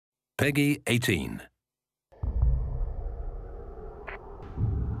Peggy 18.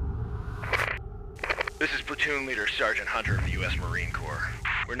 This is Platoon Leader Sergeant Hunter of the U.S. Marine Corps.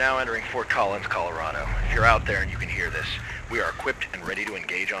 We're now entering Fort Collins, Colorado. If you're out there and you can hear this, we are equipped and ready to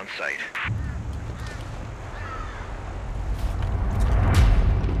engage on site.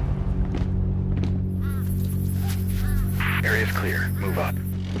 Area's clear. Move up.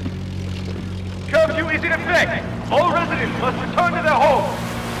 Curfew is in effect. All residents must return to their homes.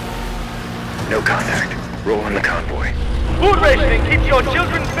 No contact. Roll on the convoy. Food rationing keeps your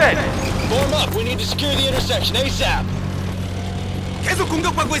children fed. Form up. We need to secure the intersection ASAP. 계속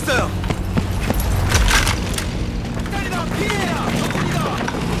공격받고 있어요.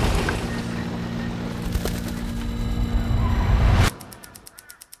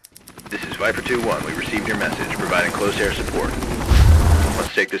 This is Viper 2-1. We received your message, providing close air support.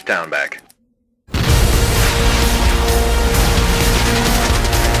 Let's take this town back.